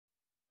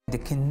The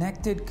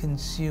connected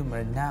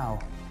consumer now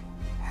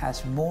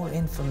has more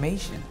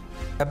information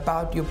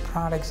about your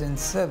products and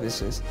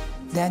services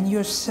than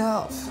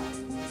yourself.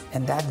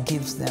 And that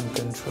gives them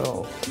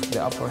control,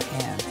 the upper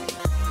hand.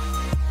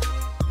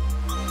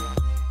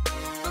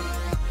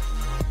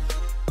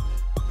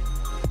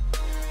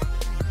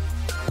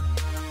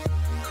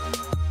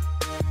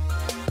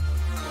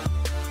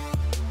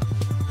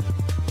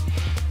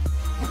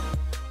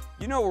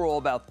 You know we're all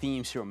about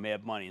themes here on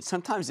Mad Money, and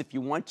sometimes if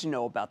you want to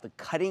know about the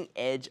cutting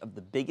edge of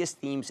the biggest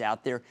themes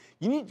out there,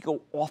 you need to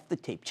go off the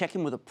tape, check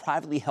in with a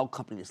privately held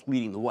company that's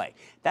leading the way.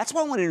 That's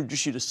why I want to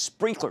introduce you to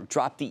Sprinklr.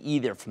 Drop the E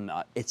there from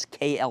it's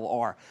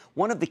KLR,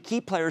 one of the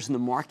key players in the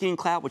marketing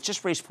cloud, which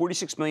just raised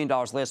 $46 million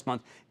last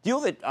month,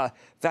 deal that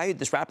valued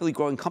this rapidly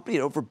growing company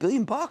at over $1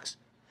 billion.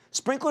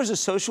 Sprinklr is a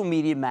social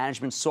media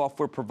management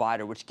software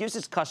provider which gives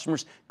its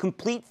customers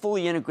complete,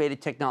 fully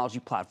integrated technology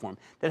platform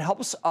that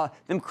helps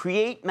them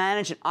create,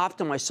 manage, and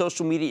optimize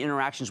social media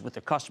interactions with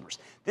their customers.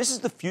 This is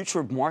the future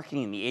of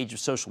marketing in the age of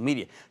social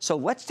media. So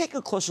let's take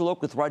a closer look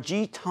with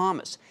Rajiv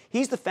Thomas.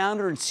 He's the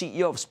founder and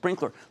CEO of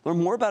Sprinklr.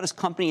 Learn more about his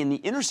company and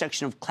the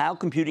intersection of cloud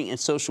computing and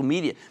social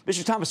media.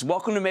 Mr. Thomas,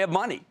 welcome to Mad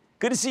Money.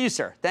 Good to see you,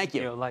 sir. Thank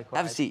you. Likewise.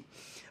 Have a seat.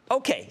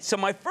 Okay, so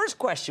my first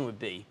question would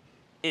be,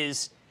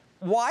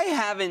 why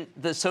haven't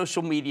the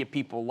social media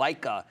people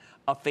like a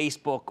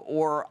Facebook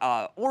or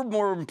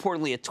more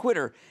importantly, a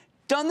Twitter,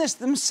 done this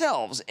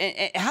themselves?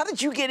 And how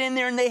did you get in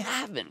there and they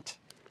haven't?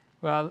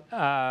 Well,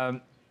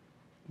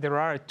 there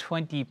are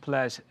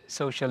 20-plus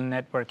social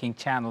networking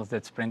channels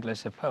that Sprinklr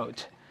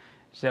supports.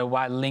 So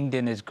while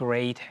LinkedIn is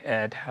great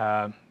at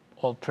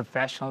all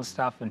professional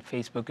stuff and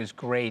Facebook is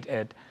great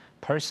at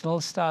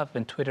personal stuff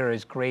and Twitter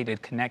is great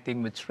at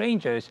connecting with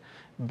strangers,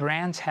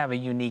 brands have a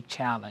unique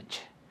challenge.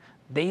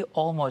 They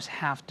almost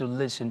have to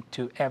listen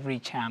to every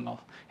channel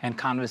and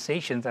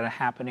conversations that are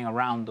happening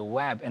around the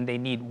web, and they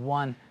need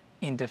one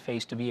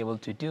interface to be able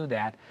to do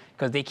that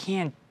because they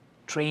can't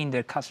train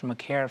their customer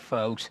care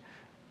folks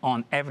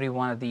on every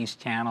one of these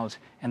channels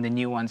and the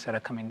new ones that are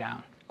coming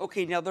down.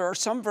 Okay, now there are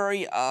some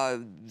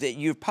that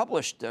you've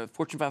published,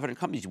 Fortune 500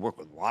 companies. You work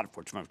with a lot of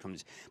Fortune 500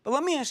 companies. But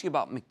let me ask you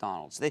about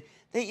McDonald's. They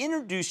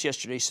introduced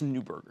yesterday some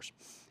new burgers.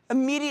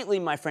 Immediately,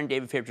 my friend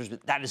David Faber says,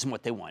 that isn't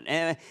what they want.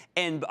 And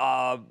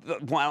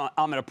when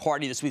I'm at a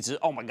party this week, he says,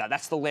 oh, my God,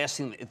 that's the last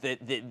thing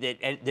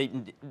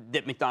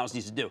that McDonald's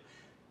needs to do.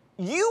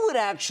 You would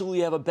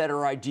actually have a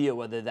better idea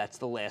whether that's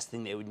the last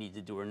thing they would need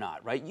to do or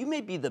not, right? You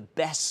may be the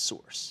best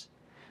source.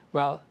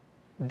 Well,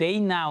 they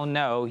now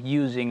know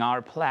using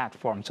our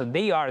platform. So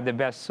they are the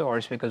best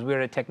source because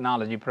we're a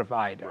technology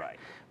provider. Right.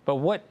 But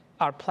what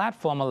our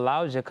platform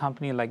allows a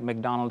company like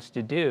McDonald's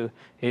to do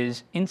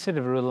is instead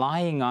of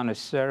relying on a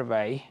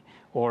survey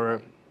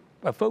or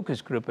a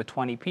focus group of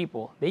 20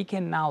 people, they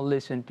can now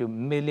listen to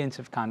millions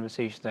of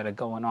conversations that are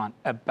going on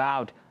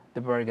about the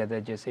burger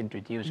they just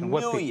introduced. And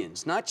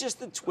millions, not just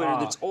the Twitter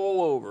that's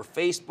all over,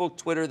 Facebook,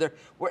 Twitter,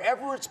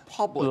 wherever it's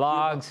public.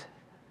 Blogs,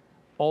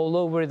 all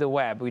over the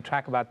web. We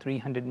track about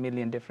 300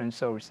 million different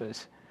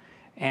sources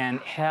and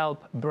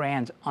help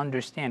brands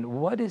understand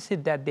what is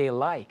it that they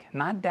like.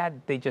 Not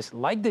that they just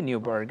like the new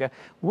burger.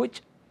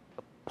 Which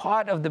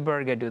part of the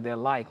burger do they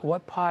like?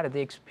 What part of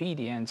the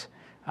experience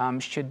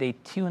should they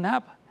tune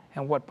up?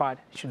 And what part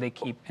should they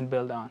keep and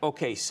build on?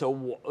 Okay,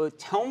 so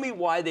tell me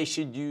why they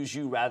should use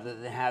you rather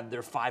than have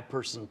their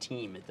 5-person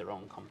team at their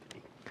own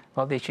company.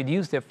 Well, they should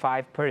use their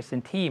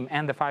 5-person team,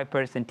 and the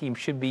 5-person team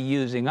should be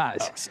using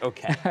us.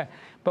 Okay.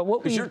 But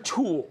what your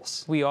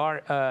tools. We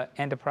are an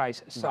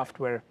enterprise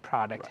software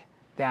product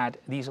that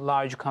these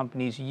large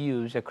companies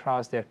use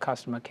across their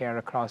customer care,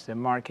 across their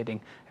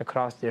marketing,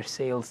 across their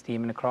sales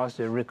team, and across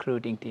their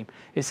recruiting team.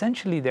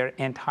 Essentially, their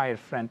entire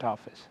front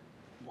office.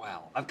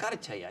 Wow. I've got to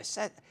tell you,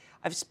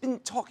 I've been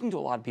talking to a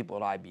lot of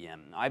people at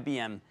IBM.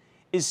 IBM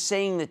is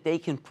saying that they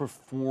can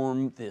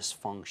perform this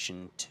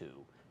function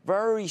too.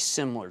 Very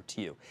similar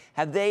to you.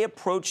 Have they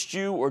approached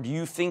you, or do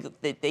you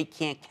think that they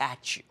can't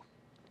catch you?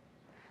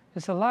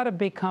 There's a lot of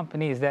big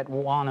companies that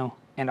want to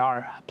and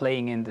are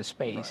playing in the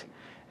space. Right.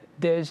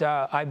 There's,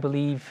 I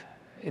believe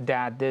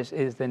that this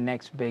is the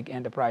next big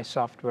enterprise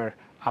software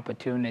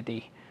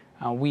opportunity.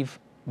 We've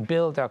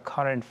built our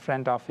current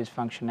front office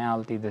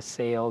functionality, the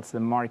sales, the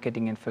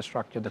marketing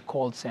infrastructure, the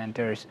call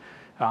centers,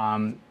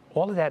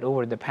 all of that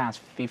over the past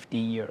 50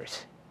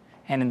 years.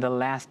 And in the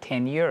last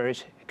 10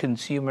 years,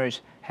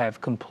 consumers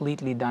have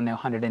completely done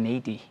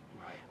 180,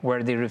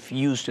 where they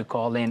refuse to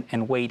call in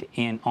and wait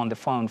in on the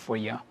phone for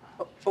you.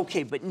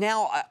 Okay, but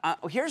now,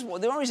 here's the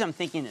only reason I'm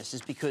thinking this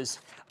is because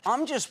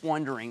I'm just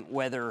wondering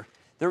whether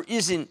there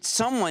isn't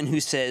someone who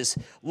says,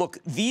 look,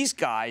 these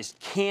guys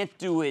can't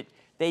do it.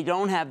 They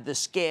don't have the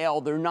scale.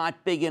 They're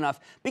not big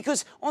enough.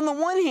 Because on the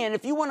one hand,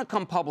 if you want to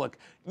come public,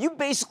 you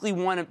basically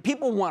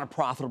people want a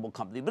profitable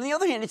company. But on the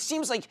other hand, it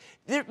seems like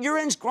your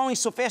end's growing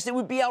so fast, it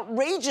would be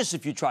outrageous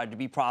if you tried to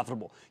be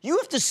profitable. You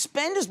have to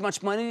spend as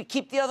much money to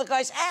keep the other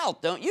guys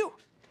out, don't you?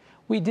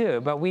 We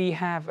do, but we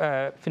have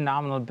a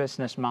phenomenal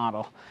business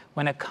model.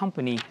 When a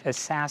company, a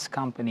SaaS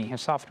company, a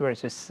software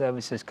as a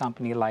services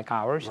company like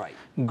ours,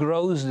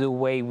 grows the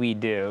way we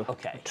do,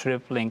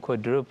 tripling,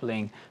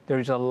 quadrupling,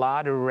 there's a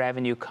lot of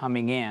revenue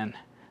coming in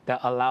that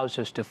allows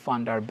us to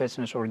fund our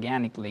business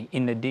organically,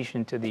 in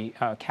addition to the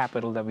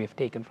capital that we've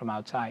taken from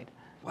outside.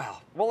 Wow.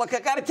 Well, look, I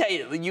got to tell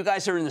you, you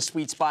guys are in the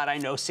sweet spot. I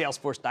know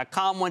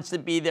Salesforce.com wants to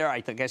be there. I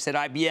think I said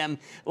IBM.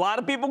 A lot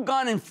of people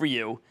gunning for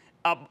you.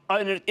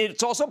 And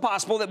it's also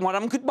possible that one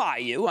of them could buy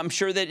you. I'm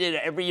sure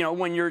that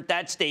when you're at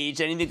that stage,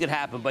 anything could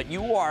happen. But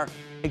you are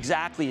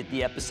exactly at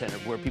the epicenter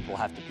of where people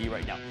have to be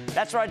right now.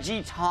 That's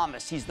Rajiv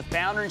Thomas. He's the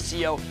founder and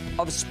CEO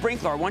of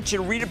Sprinklr. I want you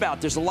to read about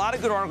it. There's a lot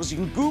of good articles. You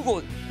can Google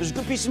it. There's a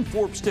good piece in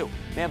Forbes, too.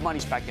 Mad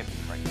Money's back after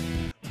the break.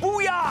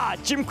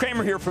 Booyah! Jim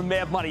Cramer here from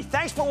Mad Money.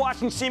 Thanks for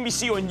watching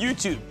CNBC on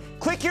YouTube.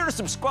 Click here to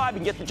subscribe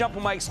and get the jump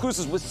on my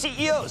exclusives with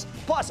CEOs,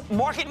 plus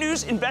market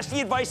news, investing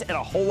advice, and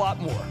a whole lot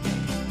more.